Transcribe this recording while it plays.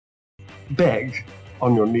beg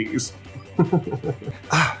on your knees.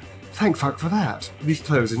 Ah, thank fuck for that. These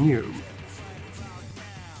clothes are new.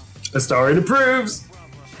 Astarion approves!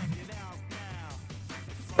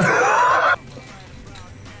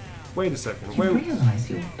 Wait a second. You realise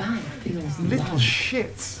your bag feels Little large.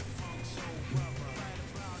 shits.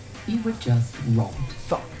 You were just robbed.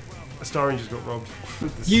 Fuck. Astarion just got robbed.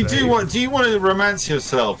 You do want? Do you want to romance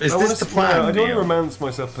yourself? Is this the plan? No, I don't want to romance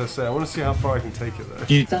myself per se. I want to see how far I can take it though.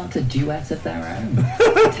 You start a duet of their own,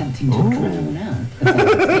 attempting to drown out the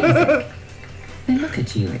music. They look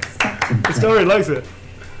at you expectantly. Astarion likes it.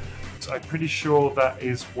 So I'm pretty sure that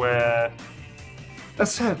is where a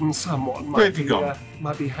certain someone might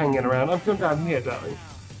be hanging around. I'm going down here, darling.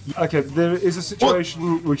 Okay, there is a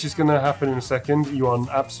situation which is going to happen in a second. You are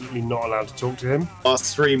absolutely not allowed to talk to him. Last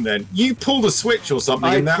stream then. You pulled a switch or something.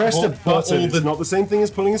 I and that pressed a button. It's the... not the same thing as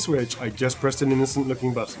pulling a switch. I just pressed an innocent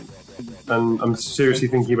looking button. And I'm seriously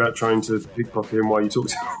thinking about trying to pickpocket him while you talk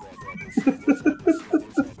to him.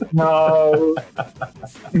 No.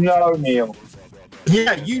 No, Neil.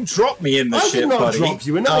 Yeah, you dropped me in the shit, buddy. I did not drop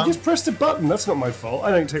you in. I just pressed a button. That's not my fault.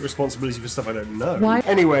 I don't take responsibility for stuff I don't know. Why?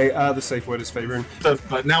 Anyway, the safe word is favouring.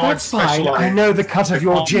 But now That's fine. I know the cut of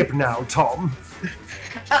your jib now, Tom.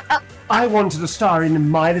 I wanted a star in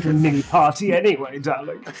my little mini party anyway,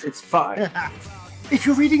 darling. It's fine. If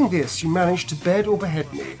you're reading this, you managed to bed or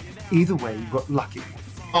behead me. Either way, you got lucky.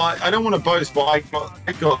 I don't want to boast, but I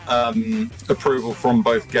got approval from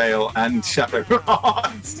both Gale and Shadow.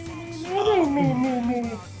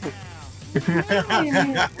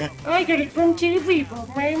 I got it from two people.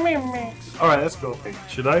 Alright, that's cool.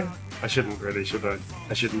 Should I? I shouldn't really, should I?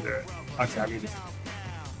 I shouldn't do it. Okay, I mean...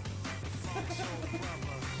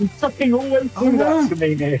 You fucking always do that to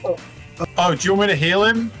me, Neil. Oh, do you want me to heal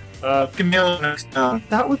him? Can heal him next time.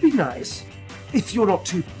 That would be nice. If you're not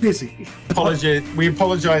too busy. We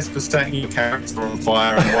apologise for setting your character on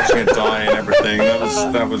fire and watching it die and everything.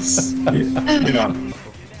 That was, you know.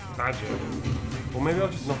 Magic. Or maybe I'll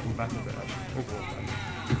just knock him back a bit, actually.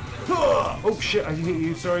 Oh shit, I hit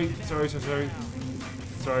you. Sorry. Sorry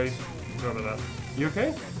about that. You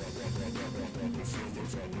okay?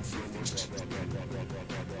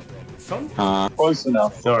 Tom? Close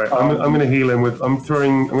enough. Alright, I'm gonna heal him with. I'm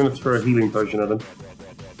gonna throw a healing potion at him.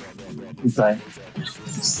 Okay.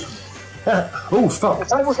 Oh fuck!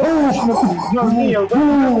 No, Neil.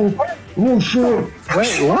 Oh shit!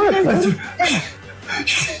 Wait, what?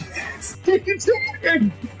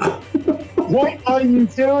 What are you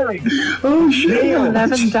doing? Oh shit! Neil,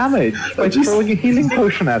 11 damage by throwing a healing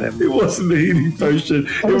potion at him. It wasn't a healing potion.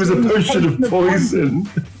 It was a potion of poison.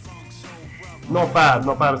 Not bad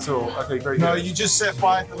at all. Okay, very good. No, you just set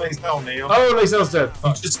fire to Lae'zel, Neil. Oh, Lae'zel's dead.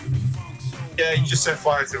 You just set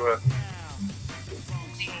fire to her.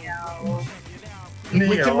 Neil.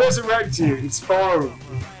 We can resurrect you. It's fine.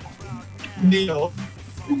 Neil.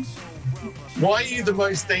 Why are you the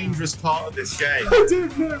most dangerous part of this game? I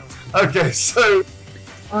don't know. Okay, so...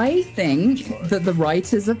 I think that the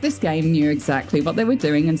writers of this game knew exactly what they were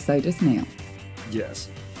doing, and so does Neil. Yes.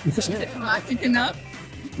 Am I picking up?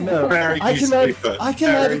 No, I can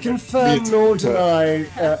neither confirm nor deny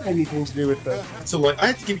anything to do with that. So, I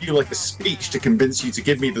had to give you a speech to convince you to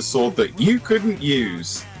give me the sword that you couldn't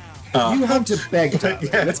use. You had to beg that.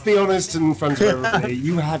 Yeah. Let's be honest in front of everybody.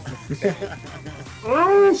 You had to beg.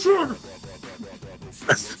 Oh shit!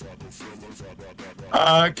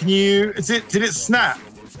 Can you? Did it snap?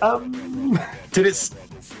 Did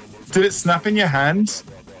it snap in your hand?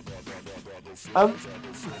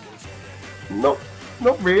 Not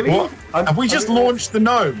really. What? Have we just launched the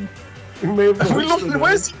gnome?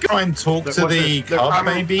 Where's he going to talk to the cub,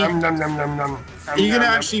 maybe? Are you going to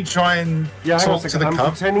actually try and talk to the cub,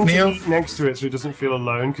 I'm pretending Neil? to eat next to it so it doesn't feel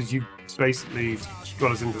alone, because you basically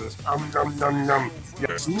got us into this.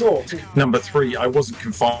 Yes, not. Number 3, I wasn't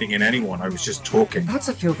confiding in anyone, I was just talking. That's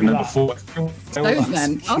a filthy Number 4... So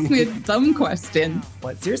then, ask me a dumb question.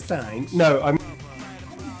 What's your sign? No, I'm...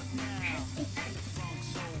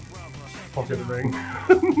 Pocket the ring.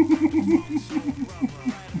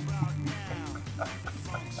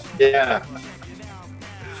 Yeah.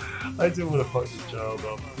 I do want to fuck this child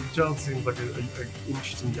up. The child seems like an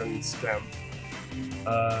interesting young scamp.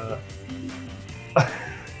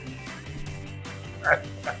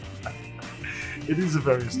 It is a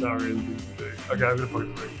very Astarion thing to do. Okay, I'm gonna fuck the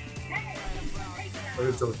ring. I'm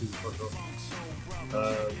gonna tell the piece of fuck off.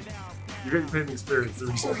 You're getting paid an experience, so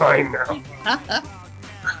it's fine now.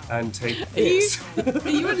 And take this. Are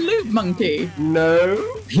you a loot monkey?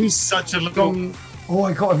 No. He's such a little... Oh,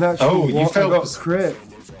 I got a natural Oh, one. you felt... I got a crit.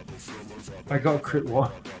 I got a crit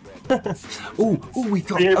one. Oh, we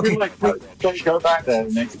got... Yeah, okay, don't go back there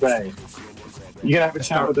the next day. You're gonna have a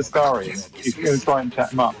chat with Astarion. You're gonna try and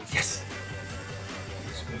chat him up. Yes.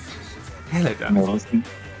 Hello, Dan. No, listen.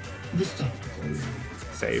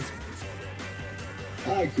 Save.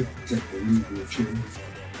 I could take the lead for a tune.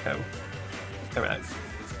 Oh. Alright.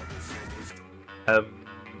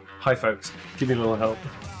 Hi folks. Give me a little help.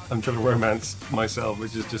 I'm trying to romance myself,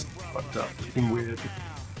 which is just fucked up. It's been weird.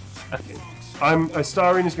 Okay.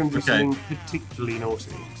 Astarion is going to do something particularly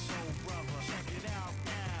naughty.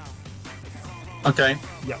 Okay.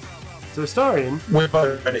 Yeah. So Astarion We're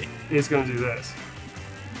both ready. is going to do this.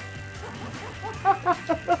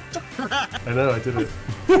 I know, I did it.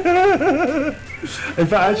 In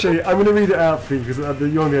fact, actually, I'm going to read it out for you because you're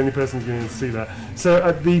the only person who's going to see that.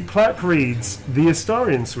 So the plaque reads, "The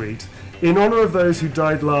Astarion Suite, in honour of those who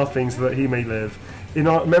died laughing so that he may live, in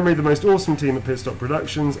our memory of the most awesome team at Pitstop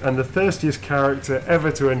Productions and the thirstiest character ever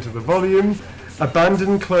to enter the volume,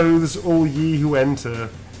 abandon clothes all ye who enter,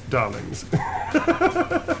 darlings."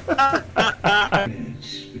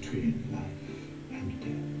 Between life and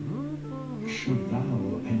death. Should thou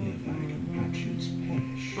or any of thy compatriots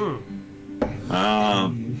perish, I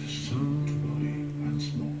will leave sanctuary once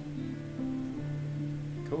more.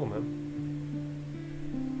 Cool, man.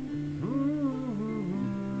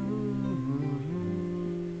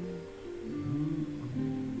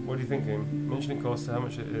 What are you thinking? Mentioning cost, how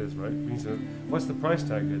much it is, right? We need to. What's the price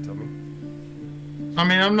tag here, Tommy? I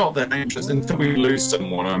mean, I'm not that interested until we lose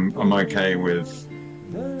someone. I'm okay with.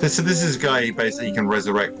 This is a guy basically can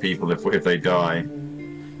resurrect people if they die.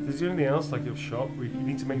 Does he do anything else like your shop? We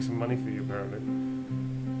need to make some money for you, apparently.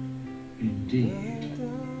 Indeed.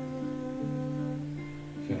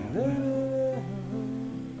 Farewell.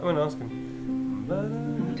 I'm gonna ask him. I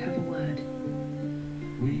want to have a word.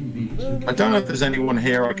 We meet again. I don't know if there's anyone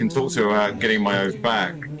here I can talk to about getting my oath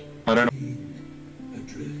back. I don't know.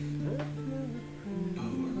 Adrift.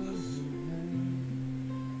 Powerless.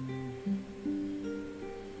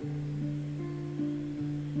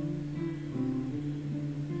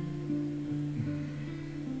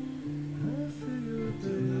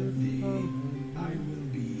 Without thee, I will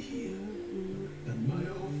be here, and my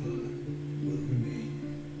offer will remain.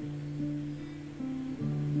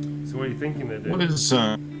 So what are you thinking there, dude? What is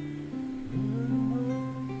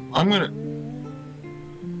I'm gonna.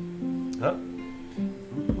 Huh?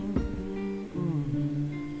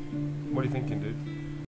 What are you thinking, dude?